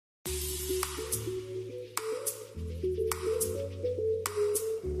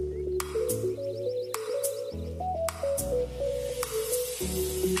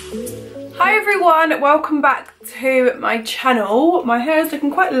everyone, welcome back to my channel. My hair is looking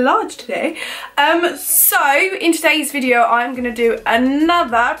quite large today. So in today's video I'm going to do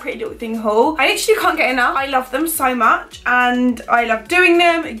another Pretty Little Thing haul. I literally can't get enough. I love them so much and I love doing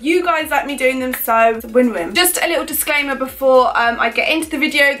them. You guys like me doing them, so it's a win-win. Just a little disclaimer before I get into the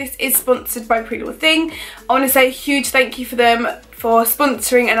video. This is sponsored by Pretty Little Thing. I want to say a huge thank you for them for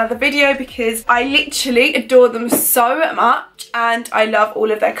sponsoring another video because I literally adore them so much and I love all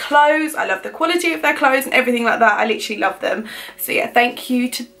of their clothes. I love the quality of their clothes and everything like that. I literally love them. So yeah, thank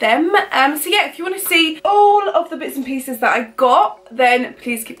you to them. So yeah, if you want to see all of the bits and pieces that I got, then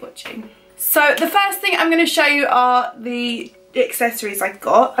please keep watching. So the first thing I'm going to show you are the accessories I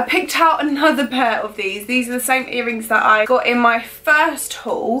got. I picked out another pair of these. These are the same earrings that I got in my first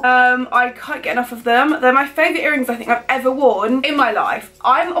haul. I can't get enough of them. They're my favourite earrings I think I've ever worn in my life.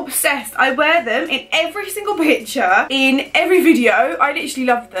 I'm obsessed. I wear them in every single picture, in every video. I literally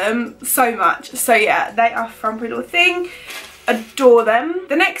love them so much. So yeah, they are from Pretty Little Thing. Adore them.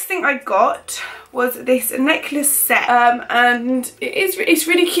 The next thing I got was this necklace set and it's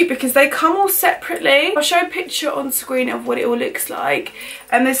really cute because they come all separately. I'll show a picture on screen of what it all looks like,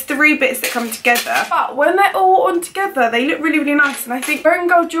 and there's 3 bits that come together, but when they're all on together they look really nice. And I think wearing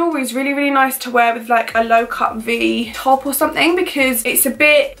gold jewellery is really nice to wear with like a low cut V top or something because it's a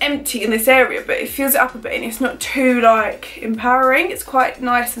bit empty in this area but it fills it up a bit and it's not too like empowering. It's quite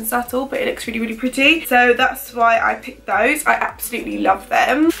nice and subtle but it looks really pretty, so that's why I picked those. I absolutely love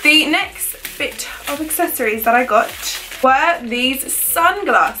them. The next bit of accessories that I got were these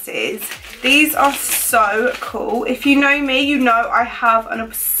sunglasses. These are so cool. If you know me, you know I have an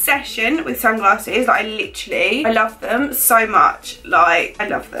obsession with sunglasses. Like, I love them so much. Like, I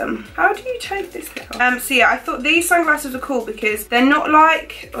love them. How do you take this bit off? So yeah, I thought these sunglasses were cool because they're not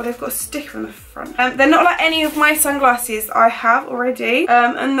like, oh, they've got a sticker on the front. They're not like any of my sunglasses I have already.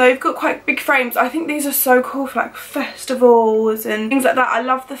 And they've got quite big frames. I think these are so cool for like festivals and things like that. I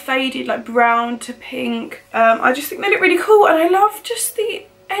love the faded like brown to pink. I just think they look really cool and I love just the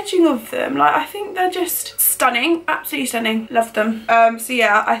edging of them. Like, I think they're just stunning, absolutely stunning. Love them. So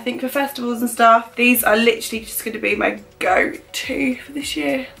yeah, I think for festivals and stuff, these are literally just going to be my go-to for this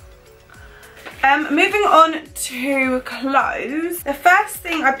year. Moving on to clothes. The first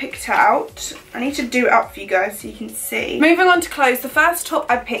thing I picked out, I need to do it up for you guys so you can see. Moving on to clothes, the first top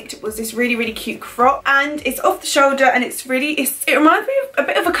I picked was this really cute crop, and it's off the shoulder and it reminds me of a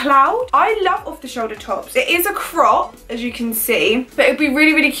bit of a cloud. I love off the shoulder tops. It is a crop, as you can see, but it'd be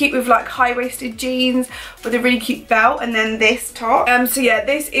really cute with like high-waisted jeans with a really cute belt and then this top. So yeah,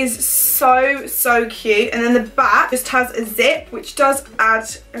 this is so cute, and then the back just has a zip which does add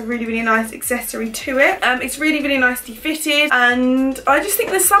a really nice accessory to it. It's really nicely fitted and I just think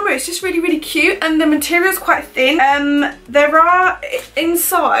in the summer it's just really cute, and the material's quite thin. There are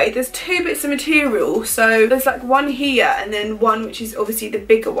inside, there's 2 bits of material, so there's like one here and then one which is obviously the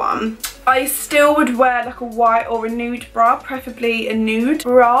bigger one. I still would wear like a white or a nude bra, preferably a nude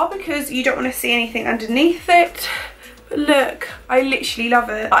bra because you don't want to see anything underneath it. Look, I literally love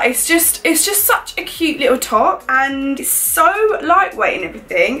it. It's just such a cute little top and it's so lightweight and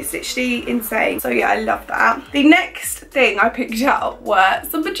everything. It's literally insane. So yeah, I love that. The next thing I picked out were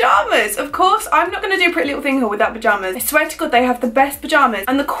some pajamas. Of course, I'm not going to do a Pretty Little Thing haul without pajamas. I swear to God, they have the best pajamas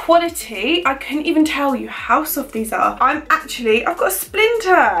and the quality, I couldn't even tell you how soft these are. I've got a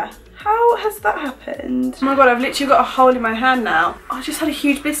splinter. How has that happened? Oh my God, I've literally got a hole in my hand now. I just had a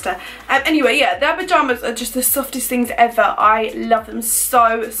huge blister. Anyway, yeah, their pajamas are just the softest things ever. I love them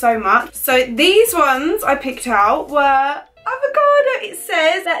so much. So these ones I picked out were avocado. It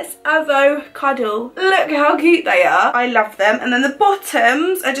says that's avocado. Look how cute they are. I love them. And then the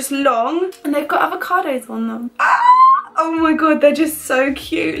bottoms are just long and they've got avocados on them. Oh my God, they're just so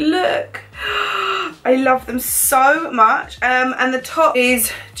cute. Look. I love them so much. And the top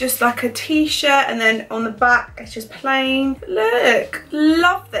is just like a t-shirt and then on the back it's just plain. Look,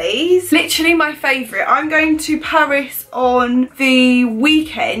 love these. Literally my favourite. I'm going to Paris on the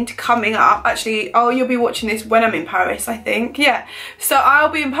weekend coming up. Actually, oh, you'll be watching this when I'm in Paris, I think. Yeah, so I'll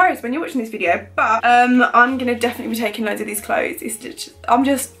be in Paris when you're watching this video, but I'm gonna definitely be taking loads of these clothes. I'm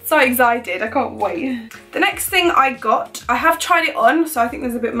just so excited. I can't wait. The next thing I got, I have tried it on, so I think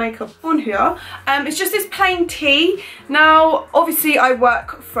there's a bit of makeup on here. It's just this plain tee. Now, obviously I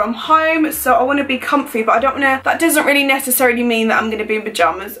work from home, so I want to be comfy, but I don't want to, that doesn't really necessarily mean that I'm going to be in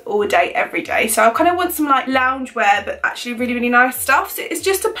pyjamas all day every day. So I kind of want some like lounge wear, but actually really, really nice stuff. So it's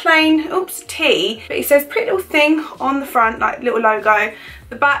just a plain, oops, tee, but it says Pretty Little Thing on the front, like little logo.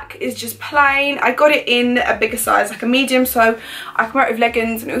 The back is just plain. I got it in a bigger size, like a medium, so I can wear it with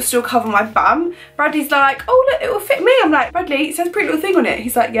leggings and it will still cover my bum. Bradley's like, oh look, it will fit me. I'm like, Bradley, it says Pretty Little Thing on it.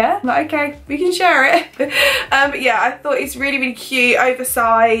 He's like, yeah. I'm like, okay, we can share it. But yeah, I thought it's really, really cute,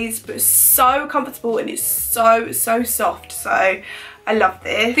 oversized, but so comfortable, and it's so soft. So I love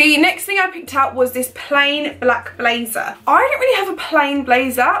this. The next thing I picked out was this plain black blazer. I don't really have a plain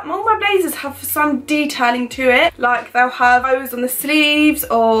blazer. All my blazers have some detailing to it. Like they'll have bows on the sleeves,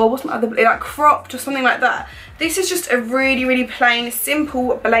 or what's my other, like cropped or something like that. This is just a really, really plain,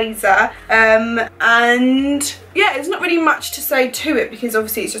 simple blazer. And yeah, there's not really much to say to it because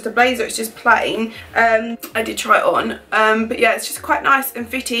obviously it's just a blazer, it's just plain. I did try it on, but yeah, it's just quite nice and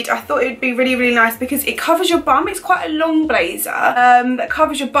fitted. I thought it would be really, really nice because it covers your bum. It's quite a long blazer that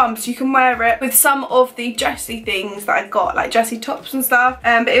covers your bum, so you can wear it with some of the dressy things that I got, like dressy tops and stuff,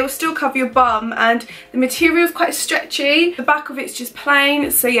 but it will still cover your bum, and the material is quite stretchy. The back of it's just plain,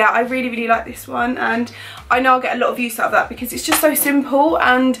 so yeah, I really, really like this one, and I know I'll get a lot of use out of that because it's just so simple,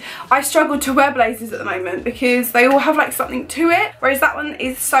 and I struggle to wear blazers at the moment because they all have like something to it, whereas that one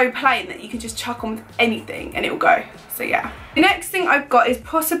is so plain that you can just chuck on with anything and it will go. So yeah. The next thing I've got is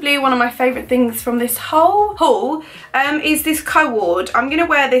possibly one of my favourite things from this whole haul, is this cord. I'm going to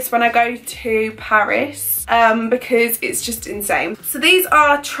wear this when I go to Paris because it's just insane. So these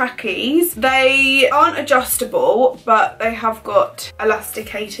are trackies. They aren't adjustable, but they have got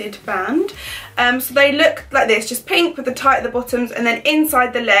elasticated band. So they look like this, just pink with the tight at the bottoms, and then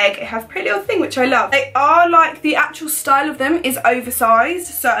inside the leg it has Pretty Little Thing, which I love. They are like, the actual style of them is oversized,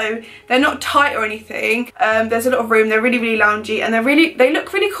 so they're not tight or anything. There's a lot of room. They're really, really loungy, and they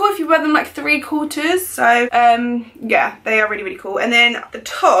look really cool if you wear them like 3/4. So yeah, they are really, really cool. And then the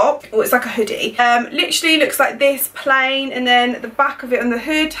top, oh, it's like a hoodie, literally looks like this, plain, and then the back of it on the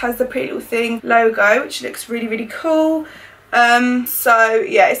hood has the Pretty Little Thing logo, which looks really, really cool. So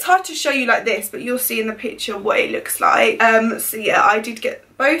yeah, it's hard to show you like this, but you'll see in the picture what it looks like. So yeah, I did get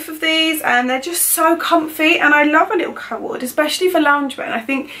both of these, and they're just so comfy, and I love a little cord, especially for loungewear, and I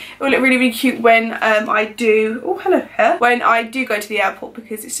think it will look really, really cute when I do, oh hello hair, when I do go to the airport,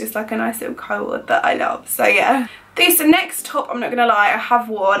 because it's just like a nice little cord that I love. So yeah. This next top, I'm not gonna lie, I have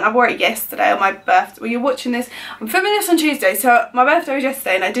worn. I wore it yesterday on my birthday. Well, you're watching this, I'm filming this on Tuesday, so my birthday was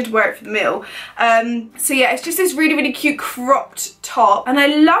yesterday and I did wear it for the meal. So yeah, it's just this really, really cute cropped top, and I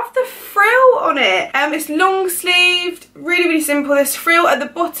love the frill on it. It's long sleeved, really, really simple. There's frill at the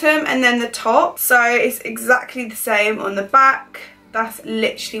bottom and then the top, so it's exactly the same on the back. That's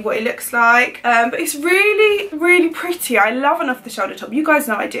literally what it looks like, but it's really, really pretty. I love an off the shoulder top. You guys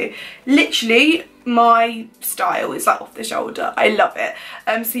know I do. Literally my style is like off the shoulder. I love it.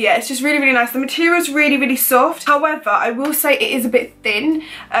 So yeah, it's just really, really nice. The material is really, really soft. However, I will say it is a bit thin.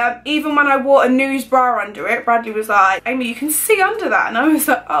 Even when I wore a news bra under it, Bradley was like, Amy, you can see under that, and I was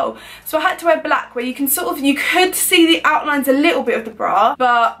like, oh. So I had to wear black, where you can sort of, you could see the outlines a little bit of the bra,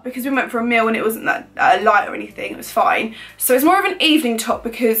 but because we went for a meal and it wasn't that light or anything, it was fine. So it's more of an evening top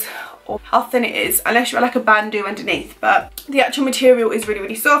because how thin it is, unless you wear like a bandeau underneath, but the actual material is really,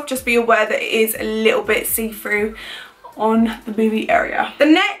 really soft. Just be aware that it is a little bit see-through on the booby area. The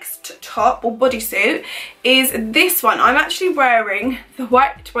next top or bodysuit is this one. I'm actually wearing the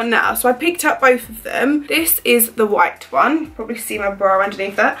white one now, so I picked up both of them. This is the white one, probably see my bra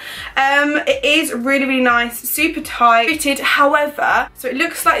underneath that. It is really, really nice, super tight fitted. However, so it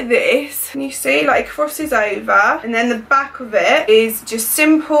looks like this, can you see, like it crosses over, and then the back of it is just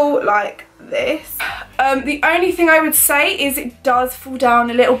simple like this. The only thing I would say is it does fall down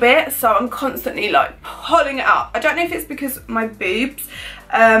a little bit, so I'm constantly like pulling it up. I don't know if it's because of my boobs,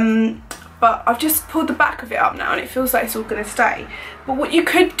 but I've just pulled the back of it up now and it feels like it's all gonna stay. But what you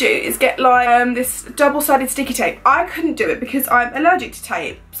could do is get like this double-sided sticky tape. I couldn't do it because I'm allergic to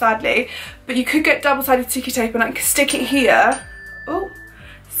tape, sadly, but you could get double-sided sticky tape and like stick it here. Oh,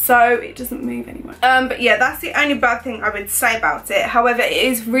 so it doesn't move anymore. But yeah, that's the only bad thing I would say about it. However, it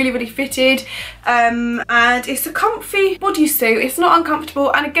is really, really fitted, and it's a comfy bodysuit. It's not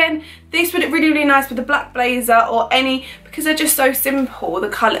uncomfortable, and again, this would look really, really nice with a black blazer or any, because they're just so simple, the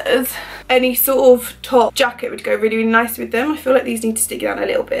colours. Any sort of top jacket would go really, really nice with them. I feel like these need to stick down a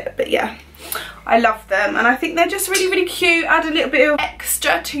little bit, but yeah. I love them, and I think they're just really, really cute. Add a little bit of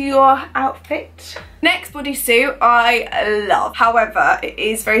extra to your outfit. Next bodysuit I love. However, it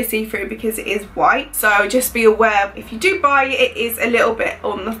is very see-through because it is white. So just be aware, if you do buy it, it is a little bit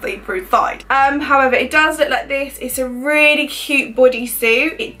on the see-through side. However, it does look like this. It's a really cute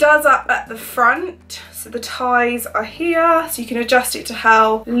bodysuit. It does up at the front. So the ties are here, so you can adjust it to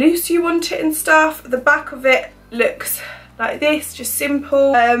how loose you want it and stuff. The back of it looks like this, just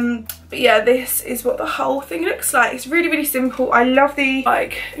simple. But yeah, this is what the whole thing looks like. It's really, really simple. I love the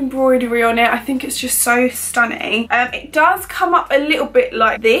like embroidery on it. I think it's just so stunning. It does come up a little bit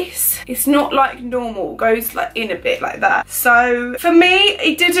like this. It's not like normal, it goes like in a bit like that. So for me,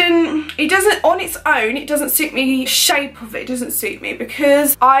 it doesn't on its own, it doesn't suit me. The shape of it doesn't suit me,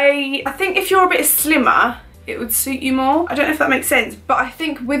 because I think if you're a bit slimmer, it would suit you more. I don't know if that makes sense, but I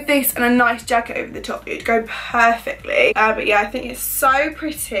think with this and a nice jacket over the top, it would go perfectly. But yeah, I think it's so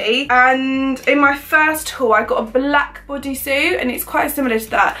pretty. And in my first haul, I got a black bodysuit, and it's quite similar to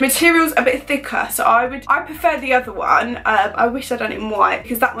that. Material's a bit thicker, so I prefer the other one. I wish I'd done it in white,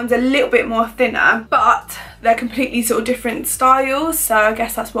 because that one's a little bit more thinner, but they're completely sort of different styles, so I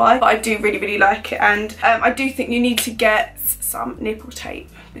guess that's why. But I do really, really like it, and I do think you need to get some nipple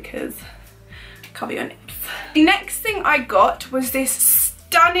tape, because cover your nips. The next thing I got was this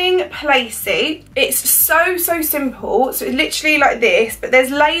stunning playsuit. It's so simple. So it's literally like this, but there's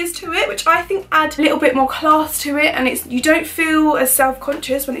layers to it, which I think add a little bit more class to it, and you don't feel as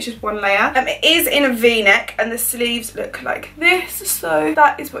self-conscious when it's just one layer. It is in a v-neck, and the sleeves look like this, so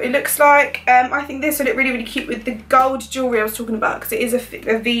that is what it looks like. I think this will look really, really cute with the gold jewellery I was talking about, because it is a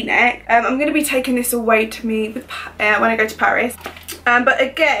v-neck. I'm going to be taking this away to me when I go to Paris. But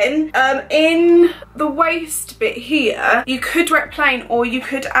again, in the waist bit here, you could wear it plain, or you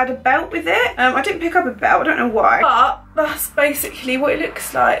could add a belt with it. I didn't pick up a belt, I don't know why, but that's basically what it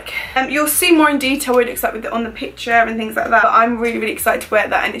looks like. You'll see more in detail what it looks like with it on the picture and things like that, but I'm really, really excited to wear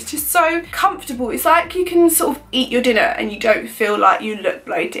that, and it's just so comfortable. It's like you can sort of eat your dinner and you don't feel like you look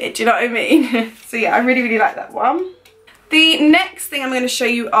bloated, do you know what I mean? So yeah, I really, really like that one. The next thing I'm going to show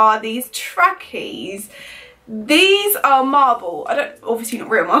you are these trackies. These are marble. Obviously not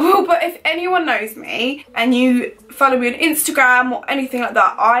real marble, but if anyone knows me and you follow me on Instagram or anything like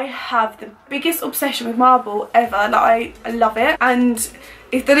that, I have the biggest obsession with marble ever. Like, I love it. And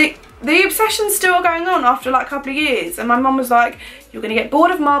if the obsession's still going on after like a couple of years, and my mum was like, you're gonna get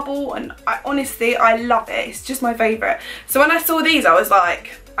bored of marble, and honestly, I love it. It's just my favourite. So when I saw these, I was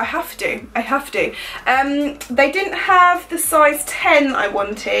like, I have to. They didn't have the size 10 I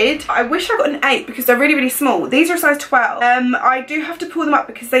wanted. I wish I got an 8 because they're really, really small. These are a size 12. I do have to pull them up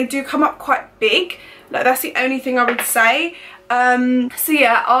because they do come up quite big. Like, that's the only thing I would say. So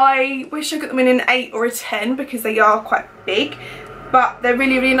yeah, I wish I got them in an 8 or a 10 because they are quite big. But they're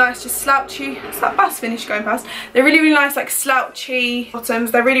really, really nice, just slouchy. It's that bus finish going past. They're really, really nice, like slouchy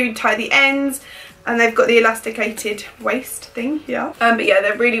bottoms. They're really, really tight at the ends. And they've got the elasticated waist thing here. But yeah,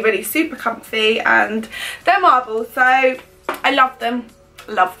 they're really, really super comfy, and they're marble, so I love them.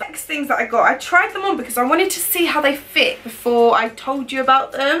 Love them. Next things that I got, I tried them on because I wanted to see how they fit before I told you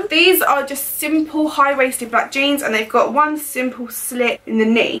about them. These are just simple high-waisted black jeans, and they've got one simple slit in the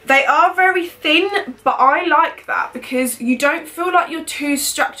knee. They are very thin, but I like that because you don't feel like you're too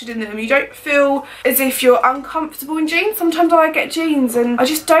structured in them. You don't feel as if you're uncomfortable in jeans. Sometimes I get jeans and I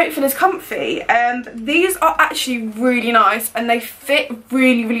just don't feel as comfy. These are actually really nice, and they fit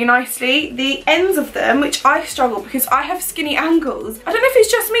really, really nicely. The ends of them, which I struggle because I have skinny ankles. I don't know if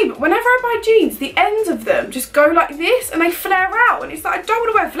it's just me, but whenever I buy jeans, the ends of them just go like this and they flare out, and it's like, I don't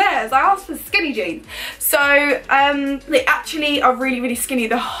want to wear flares. I asked for skinny jeans. So they actually are really, really skinny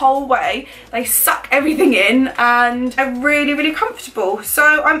the whole way. They suck everything in, and they're really, really comfortable. So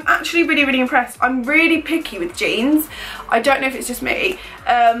I'm actually really, really impressed. I'm really picky with jeans. I don't know if it's just me,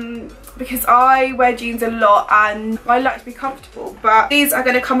 because I wear jeans a lot and I like to be comfortable, but these are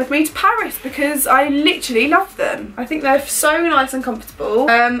going to come with me to Paris because I literally love them. I think they're so nice and comfortable,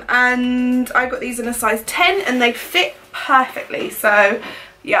 and I got these in a size 10 and they fit perfectly, so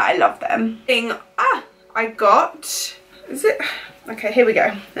yeah, I love them. I got, is it? Okay, here we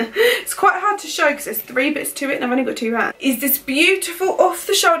go. It's quite hard to show because there's 3 bits to it and I've only got 2 hands. Is this beautiful off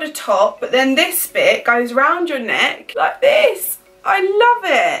the shoulder top, but then this bit goes round your neck like this. I love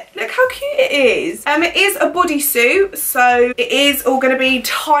it. Look how cute it it is. It is a bodysuit, so it is all going to be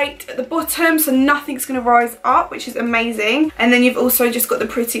tight at the bottom, so nothing's going to rise up, which is amazing. And then you've also just got the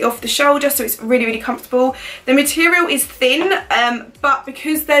pretty off the shoulder, so it's really, really comfortable. The material is thin, but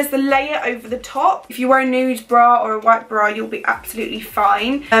because there's the layer over the top, if you wear a nude bra or a white bra, you'll be absolutely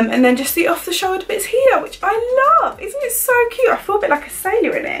fine. And then just the off the shoulder bits here, which I love. Isn't it so cute? I feel a bit like a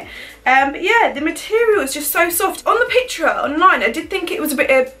sailor in it. But yeah, the material is just so soft. On the picture online, I did think it was a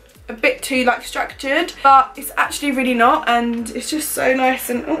bit too like structured, but it's actually really not, and it's just so nice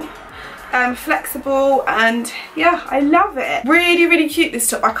and flexible, and yeah, I love it. Really, really cute, this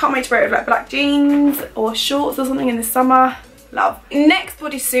top. I can't wait to wear it with like black jeans or shorts or something in the summer. Love. Next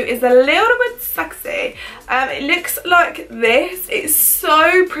bodysuit is a little bit sexy. It looks like this. It's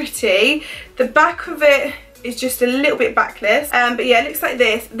so pretty. The back of it is just a little bit backless, but yeah, it looks like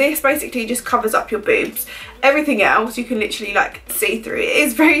this. This basically just covers up your boobs. Everything else you can literally like see through. It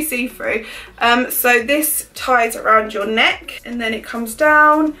is very see-through. So this ties around your neck, and then it comes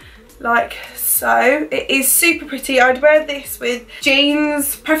down like so. It is super pretty. I'd wear this with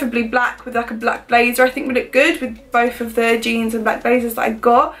jeans, preferably black, with like a black blazer. I think would look good with both of the jeans and black blazers that I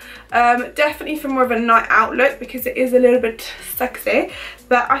got. Definitely for more of a night out look, because it is a little bit sexy,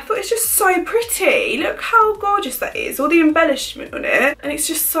 but I thought it's just so pretty. Look how gorgeous that is, all the embellishment on it, and it's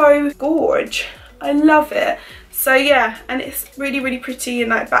just so gorge. I love it. So yeah, and it's really, really pretty and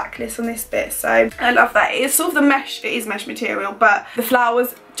like backless on this bit, so I love that. It is sort of the mesh, it is mesh material, but the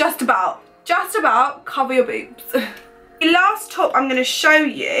flowers just about cover your boobs. The last top I'm going to show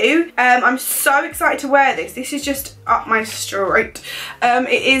you, I'm so excited to wear this. This is just up my street.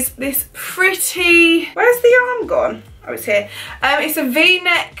 It is this pretty, where's the arm gone? Oh, it's here. It's a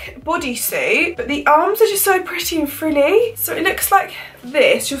v-neck bodysuit, but the arms are just so pretty and frilly. So it looks like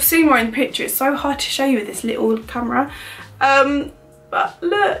this. You'll see more in the picture. It's so hard to show you with this little camera. But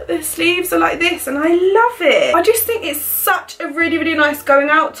look, the sleeves are like this, and I love it. I just think it's such a really, really nice going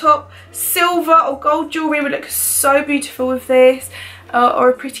out top. Silver or gold jewellery would look so beautiful with this. Or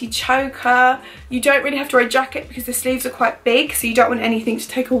a pretty choker. You don't really have to wear a jacket because the sleeves are quite big, so you don't want anything to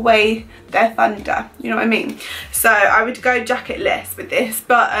take away their thunder, you know what I mean? So I would go jacketless with this,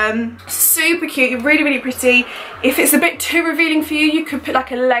 but super cute, really, really pretty. If it's a bit too revealing for you, you could put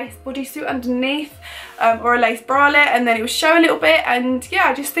like a lace bodysuit underneath, or a lace bralette, and then it will show a little bit, and yeah,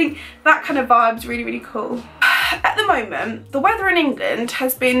 I just think that kind of vibe's really, really cool. At the moment, the weather in England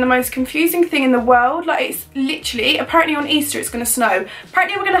has been the most confusing thing in the world. Like, it's literally, apparently on Easter it's going to snow.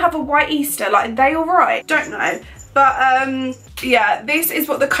 Apparently we're going to have a white Easter. Like, are they alright? Don't know. But yeah, this is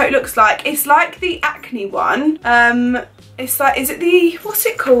what the coat looks like. It's like the Acne one. It's like, is it the, what's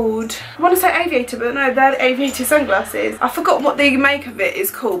it called? I want to say aviator, but no, they're the aviator sunglasses. I forgot what the make of it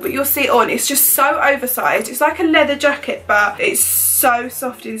is called, but you'll see it on. It's just so oversized. It's like a leather jacket, but it's so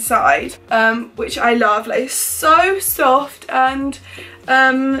soft inside, which I love. Like, it's so soft, and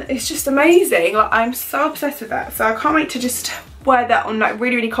it's just amazing. Like, I'm so obsessed with that. So I can't wait to just wear that on like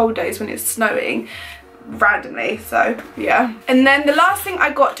really, really cold days when it's snowing randomly. So yeah. And then the last thing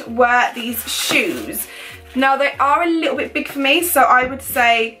I got were these shoes. Now, they are a little bit big for me, so I would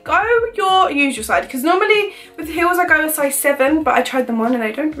say go your usual size, because normally with heels I go a size 7, but I tried them on and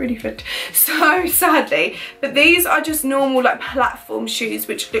they don't really fit, so sadly. But these are just normal like platform shoes,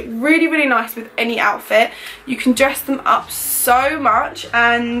 which look really, really nice with any outfit. You can dress them up so much,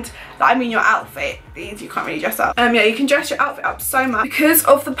 and I mean your outfit, these you can't really dress up. Yeah, you can dress your outfit up so much. Because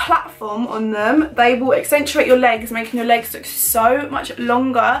of the platform on them, they will accentuate your legs, making your legs look so much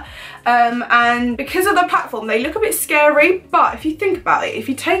longer. And because of the platform, they look a bit scary, but if you think about it, if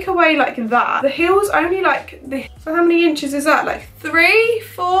you take away like that, the heel's only like this. So how many inches is that? Like 3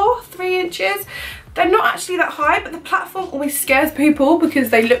 inches? They're not actually that high, but the platform always scares people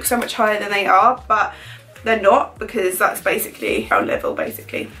because they look so much higher than they are, but they're not, because that's basically ground level,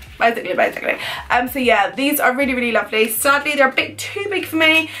 basically. So yeah, these are really, really lovely. Sadly, they're a bit too big for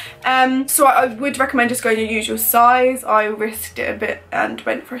me, so I would recommend just going your usual size. I risked it a bit and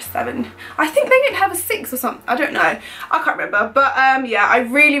went for a 7. I think they didn't have a 6 or something, I don't know, I can't remember. But yeah, I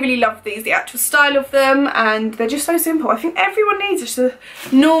really, really love these, the actual style of them, and they're just so simple. I think everyone needs just a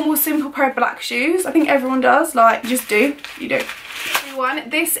normal, simple pair of black shoes. I think everyone does. Like, you do. Everyone,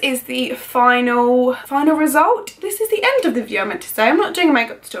 this is the final result. This is the end of the video, I meant to say. I'm not doing a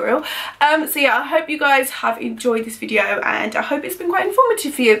makeup tutorial. So yeah, I hope you guys have enjoyed this video, and I hope it's been quite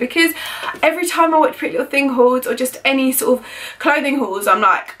informative for you, because every time I watch Pretty Little Thing hauls or just any sort of clothing hauls, I'm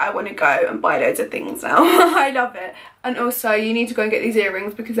like, I want to go and buy loads of things now. I love it. And also, you need to go and get these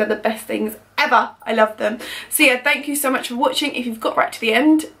earrings because they're the best things ever. I love them. So yeah, thank you so much for watching. If you've got right to the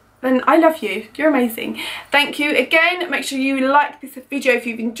end, then I love you. You're amazing. Thank you again. Make sure you like this video if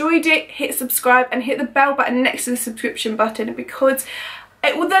you've enjoyed it. Hit subscribe and hit the bell button next to the subscription button, because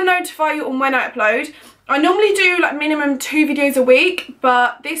it will then notify you on when I upload. I normally do like minimum 2 videos a week,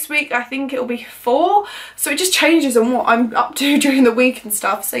 but this week I think it'll be 4, so it just changes on what I'm up to during the week and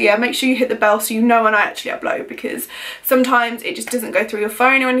stuff. So yeah, make sure you hit the bell so you know when I actually upload, because sometimes it just doesn't go through your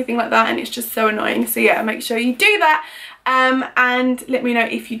phone or anything like that, and it's just so annoying. So yeah, make sure you do that, and let me know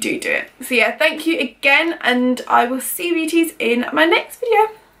if you do it. So yeah, thank you again, and I will see you beauties in my next video.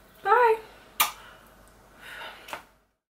 Bye.